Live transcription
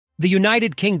The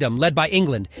United Kingdom, led by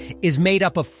England, is made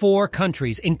up of 4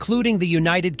 countries, including the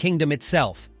United Kingdom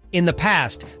itself. In the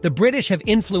past, the British have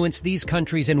influenced these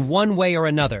countries in one way or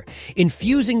another,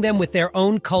 infusing them with their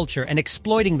own culture and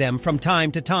exploiting them from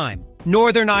time to time.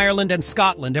 Northern Ireland and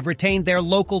Scotland have retained their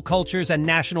local cultures and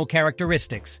national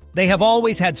characteristics. They have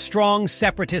always had strong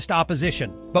separatist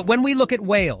opposition. But when we look at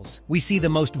Wales, we see the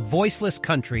most voiceless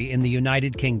country in the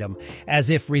United Kingdom,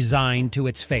 as if resigned to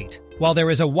its fate. While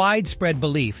there is a widespread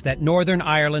belief that Northern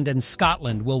Ireland and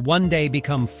Scotland will one day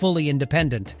become fully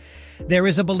independent, there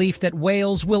is a belief that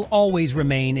Wales will always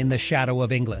remain in the shadow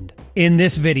of England. In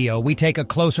this video, we take a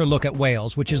closer look at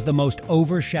Wales, which is the most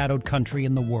overshadowed country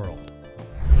in the world.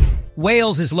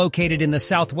 Wales is located in the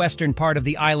southwestern part of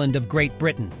the island of Great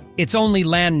Britain. Its only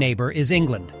land neighbor is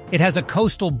England. It has a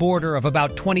coastal border of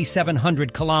about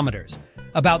 2,700 kilometers.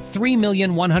 About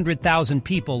 3,100,000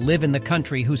 people live in the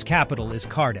country, whose capital is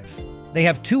Cardiff. They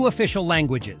have 2 official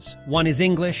languages. One is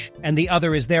English, and the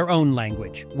other is their own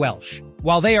language, Welsh.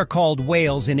 While they are called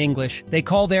Wales in English, they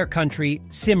call their country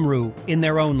Cymru in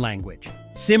their own language.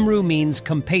 Cymru means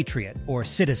compatriot or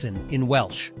citizen in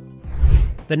Welsh.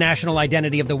 The national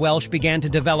identity of the Welsh began to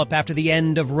develop after the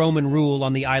end of Roman rule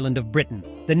on the island of Britain.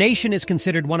 The nation is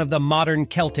considered one of the modern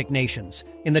Celtic nations.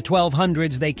 In the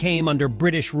 1200s, they came under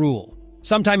British rule.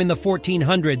 Sometime in the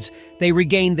 1400s, they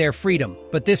regained their freedom,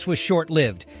 but this was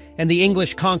short-lived, and the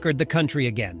English conquered the country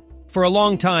again. For a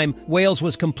long time, Wales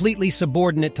was completely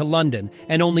subordinate to London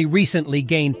and only recently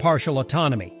gained partial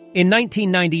autonomy. In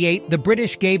 1998, the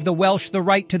British gave the Welsh the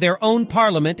right to their own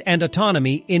parliament and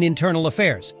autonomy in internal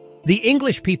affairs. The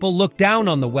English people look down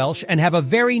on the Welsh and have a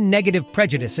very negative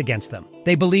prejudice against them.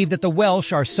 They believe that the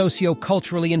Welsh are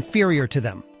socio-culturally inferior to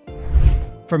them.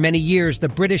 For many years, the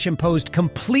British imposed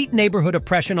complete neighborhood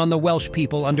oppression on the Welsh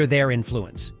people under their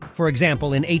influence. For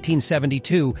example, in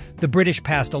 1872, the British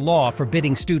passed a law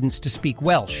forbidding students to speak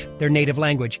Welsh, their native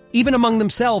language, even among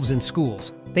themselves in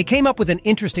schools. They came up with an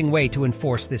interesting way to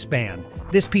enforce this ban.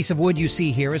 This piece of wood you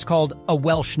see here is called a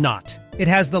Welsh knot. It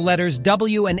has the letters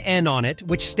W and N on it,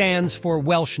 which stands for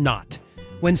Welsh knot.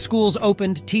 When schools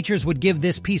opened, teachers would give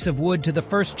this piece of wood to the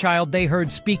first child they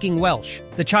heard speaking Welsh.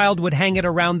 The child would hang it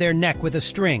around their neck with a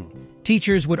string.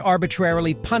 Teachers would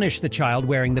arbitrarily punish the child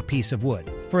wearing the piece of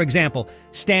wood. For example,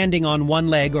 standing on one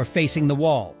leg or facing the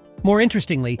wall. More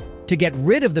interestingly, to get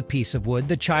rid of the piece of wood,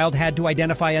 the child had to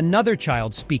identify another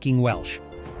child speaking Welsh.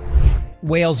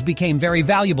 Wales became very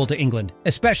valuable to England,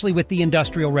 especially with the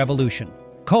Industrial Revolution.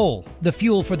 Coal, the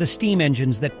fuel for the steam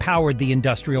engines that powered the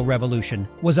Industrial Revolution,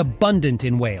 was abundant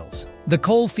in Wales. The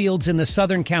coal fields in the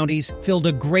southern counties filled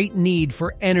a great need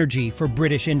for energy for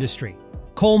British industry.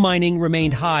 Coal mining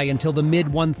remained high until the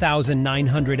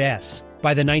mid-1900s.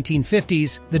 By the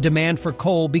 1950s, the demand for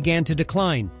coal began to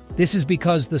decline. This is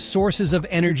because the sources of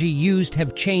energy used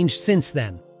have changed since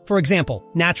then. For example,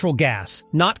 natural gas,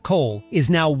 not coal, is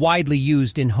now widely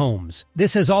used in homes.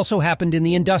 This has also happened in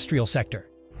the industrial sector.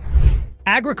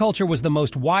 Agriculture was the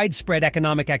most widespread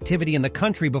economic activity in the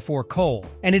country before coal,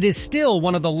 and it is still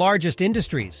one of the largest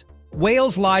industries.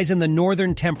 Wales lies in the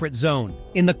northern temperate zone.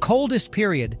 In the coldest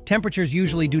period, temperatures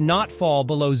usually do not fall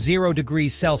below 0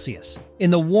 degrees Celsius. In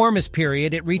the warmest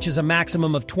period, it reaches a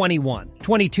maximum of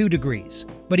 22 degrees.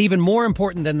 But even more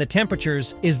important than the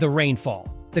temperatures is the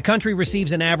rainfall. The country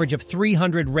receives an average of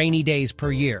 300 rainy days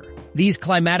per year. These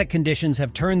climatic conditions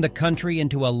have turned the country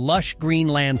into a lush green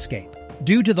landscape.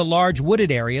 Due to the large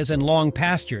wooded areas and long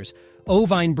pastures,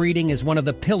 ovine breeding is one of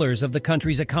the pillars of the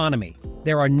country's economy.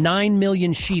 There are 9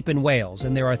 million sheep in Wales,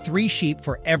 and there are 3 sheep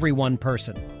for every 1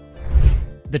 person.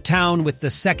 The town with the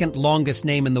second longest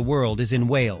name in the world is in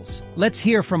Wales. Let's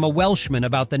hear from a Welshman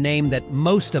about the name that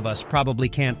most of us probably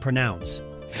can't pronounce.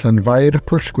 Llanfair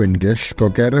Pwllgwyngyll go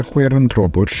ger chwer yn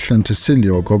trobwll yn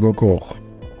tysilio go goch.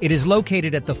 It is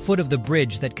located at the foot of the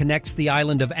bridge that connects the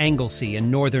island of Anglesey in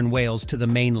northern Wales to the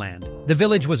mainland. The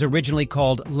village was originally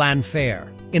called Llanfair.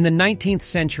 In the 19th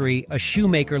century, a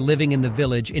shoemaker living in the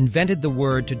village invented the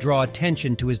word to draw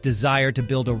attention to his desire to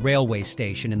build a railway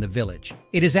station in the village.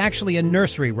 It is actually a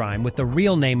nursery rhyme with the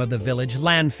real name of the village,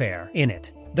 Llanfair, in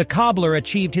it. The cobbler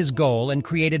achieved his goal and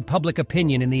created public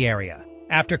opinion in the area.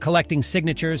 After collecting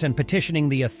signatures and petitioning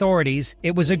the authorities,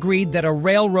 it was agreed that a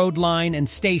railroad line and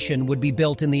station would be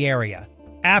built in the area.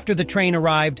 After the train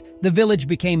arrived, the village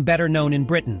became better known in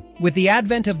Britain. With the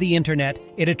advent of the internet,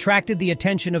 it attracted the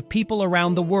attention of people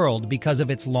around the world because of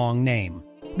its long name.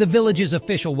 The village's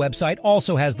official website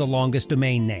also has the longest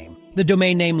domain name. The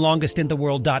domain name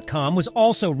longestintheworld.com was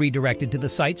also redirected to the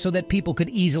site so that people could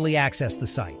easily access the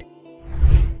site.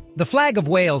 The flag of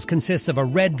Wales consists of a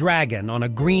red dragon on a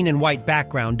green and white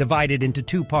background divided into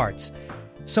 2 parts.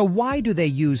 So why do they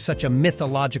use such a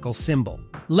mythological symbol?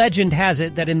 Legend has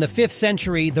it that in the 5th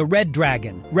century, the red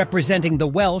dragon, representing the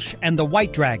Welsh, and the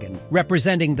white dragon,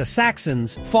 representing the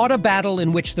Saxons, fought a battle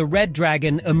in which the red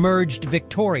dragon emerged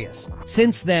victorious.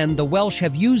 Since then, the Welsh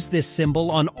have used this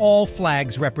symbol on all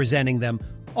flags representing them.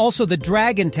 Also, the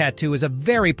dragon tattoo is a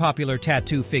very popular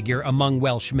tattoo figure among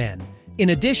Welsh men. In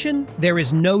addition, there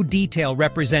is no detail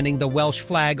representing the Welsh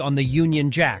flag on the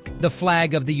Union Jack, the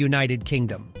flag of the United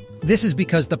Kingdom. This is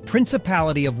because the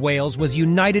Principality of Wales was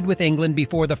united with England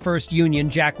before the first Union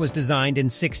Jack was designed in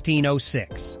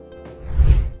 1606.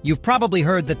 You've probably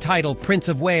heard the title Prince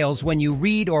of Wales when you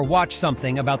read or watch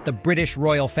something about the British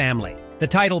royal family. The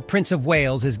title Prince of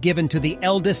Wales is given to the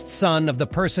eldest son of the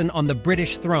person on the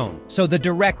British throne, so the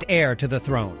direct heir to the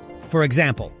throne. For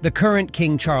example, the current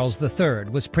King Charles III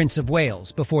was Prince of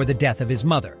Wales before the death of his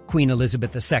mother, Queen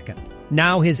Elizabeth II.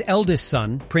 Now his eldest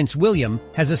son, Prince William,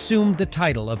 has assumed the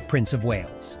title of Prince of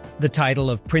Wales. The title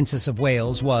of Princess of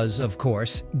Wales was, of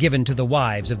course, given to the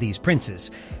wives of these princes.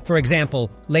 For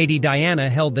example, Lady Diana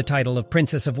held the title of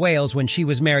Princess of Wales when she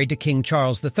was married to King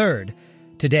Charles III.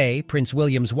 Today, Prince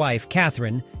William's wife,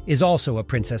 Catherine, is also a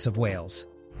Princess of Wales.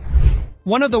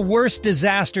 One of the worst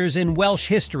disasters in Welsh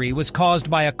history was caused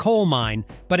by a coal mine,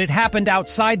 but it happened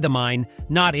outside the mine,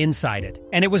 not inside it.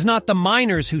 And it was not the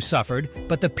miners who suffered,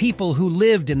 but the people who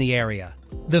lived in the area.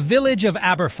 The village of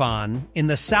Aberfan, in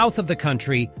the south of the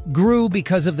country, grew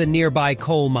because of the nearby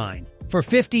coal mine. For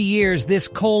 50 years, this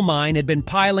coal mine had been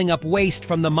piling up waste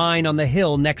from the mine on the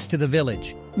hill next to the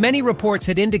village. Many reports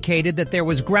had indicated that there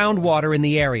was groundwater in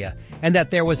the area, and that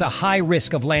there was a high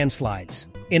risk of landslides.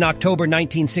 In October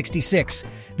 1966,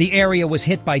 the area was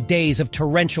hit by days of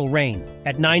torrential rain.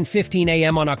 At 9:15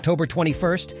 a.m. on October 21,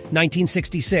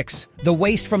 1966, the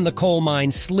waste from the coal mine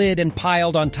slid and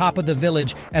piled on top of the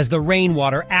village as the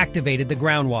rainwater activated the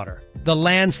groundwater. The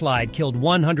landslide killed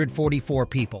 144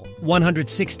 people,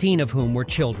 116 of whom were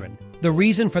children. The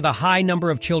reason for the high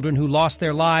number of children who lost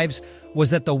their lives was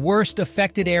that the worst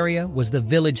affected area was the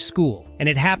village school, and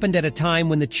it happened at a time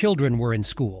when the children were in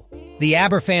school. The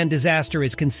Aberfan disaster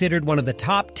is considered one of the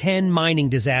top 10 mining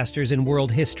disasters in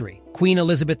world history. Queen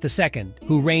Elizabeth II,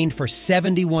 who reigned for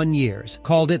 71 years,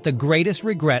 called it the greatest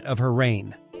regret of her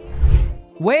reign.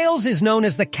 Wales is known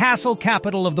as the castle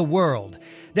capital of the world.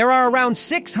 There are around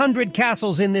 600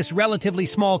 castles in this relatively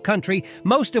small country,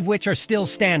 most of which are still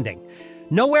standing.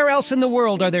 Nowhere else in the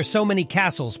world are there so many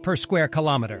castles per square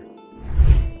kilometer.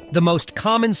 The most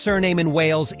common surname in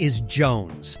Wales is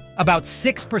Jones. About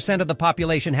 6% of the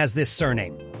population has this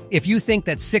surname. If you think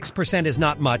that 6% is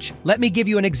not much, let me give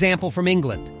you an example from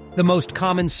England. The most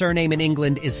common surname in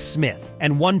England is Smith,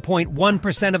 and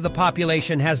 1.1% of the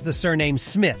population has the surname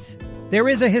Smith. There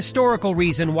is a historical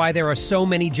reason why there are so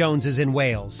many Joneses in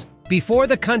Wales. Before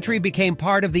the country became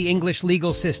part of the English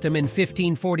legal system in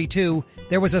 1542,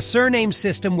 there was a surname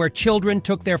system where children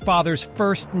took their father's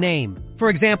first name. For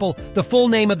example, the full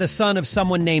name of the son of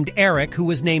someone named Eric, who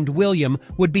was named William,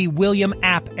 would be William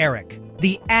Ap Eric.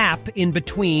 The ap in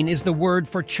between is the word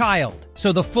for child,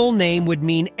 so the full name would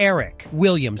mean Eric,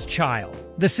 William's child.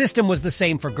 The system was the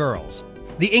same for girls.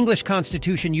 The English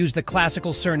Constitution used the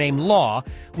classical surname Law,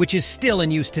 which is still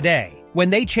in use today. When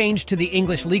they changed to the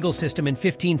English legal system in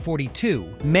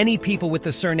 1542, many people with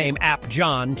the surname Ap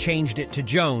John changed it to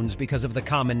Jones because of the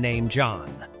common name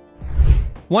John.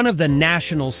 One of the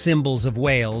national symbols of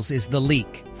Wales is the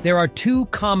leek. There are two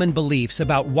common beliefs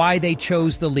about why they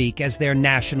chose the leek as their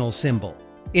national symbol.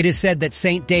 It is said that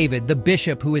Saint David, the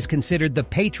bishop who is considered the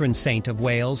patron saint of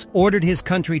Wales, ordered his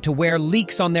country to wear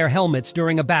leeks on their helmets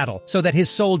during a battle so that his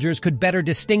soldiers could better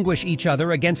distinguish each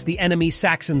other against the enemy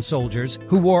Saxon soldiers,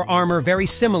 who wore armor very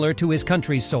similar to his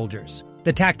country's soldiers.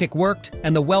 The tactic worked,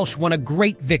 and the Welsh won a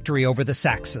great victory over the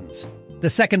Saxons. The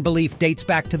second belief dates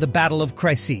back to the Battle of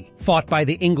Crécy, fought by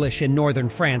the English in northern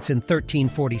France in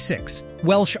 1346.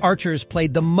 Welsh archers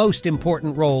played the most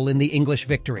important role in the English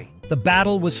victory. The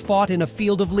battle was fought in a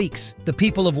field of leeks. The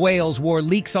people of Wales wore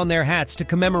leeks on their hats to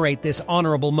commemorate this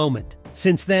honorable moment.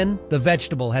 Since then, the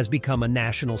vegetable has become a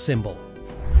national symbol.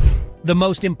 The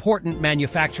most important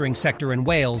manufacturing sector in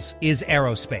Wales is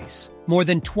aerospace. More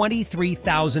than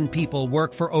 23,000 people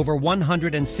work for over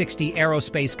 160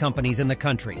 aerospace companies in the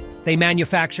country. They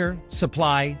manufacture,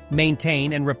 supply,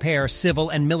 maintain, and repair civil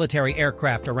and military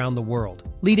aircraft around the world.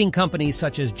 Leading companies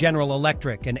such as General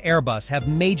Electric and Airbus have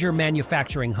major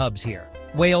manufacturing hubs here.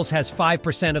 Wales has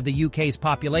 5% of the UK's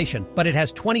population, but it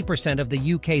has 20% of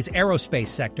the UK's aerospace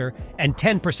sector and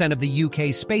 10% of the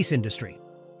UK's space industry.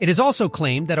 It is also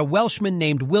claimed that a Welshman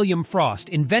named William Frost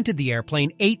invented the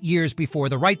airplane 8 years before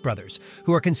the Wright brothers,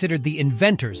 who are considered the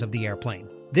inventors of the airplane.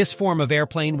 This form of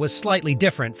airplane was slightly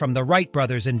different from the Wright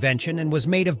brothers' invention and was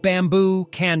made of bamboo,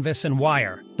 canvas, and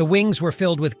wire. The wings were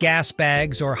filled with gas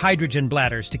bags or hydrogen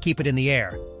bladders to keep it in the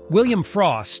air. William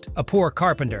Frost, a poor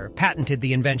carpenter, patented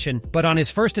the invention, but on his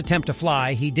first attempt to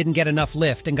fly, he didn't get enough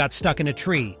lift and got stuck in a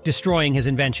tree, destroying his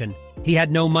invention. He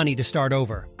had no money to start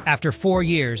over. After 4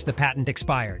 years, the patent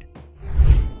expired.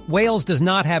 Wales does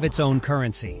not have its own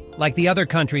currency. Like the other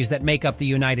countries that make up the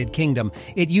United Kingdom,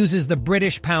 it uses the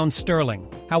British pound sterling.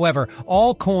 However,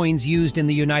 all coins used in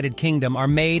the United Kingdom are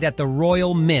made at the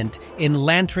Royal Mint in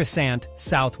Llantrisant,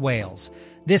 South Wales.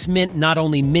 This mint not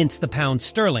only mints the pound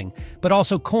sterling, but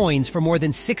also coins for more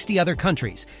than 60 other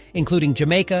countries, including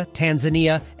Jamaica,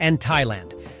 Tanzania, and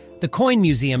Thailand. The coin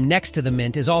museum next to the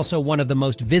mint is also one of the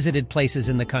most visited places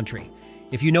in the country.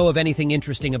 If you know of anything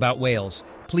interesting about Wales,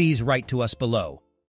 please write to us below.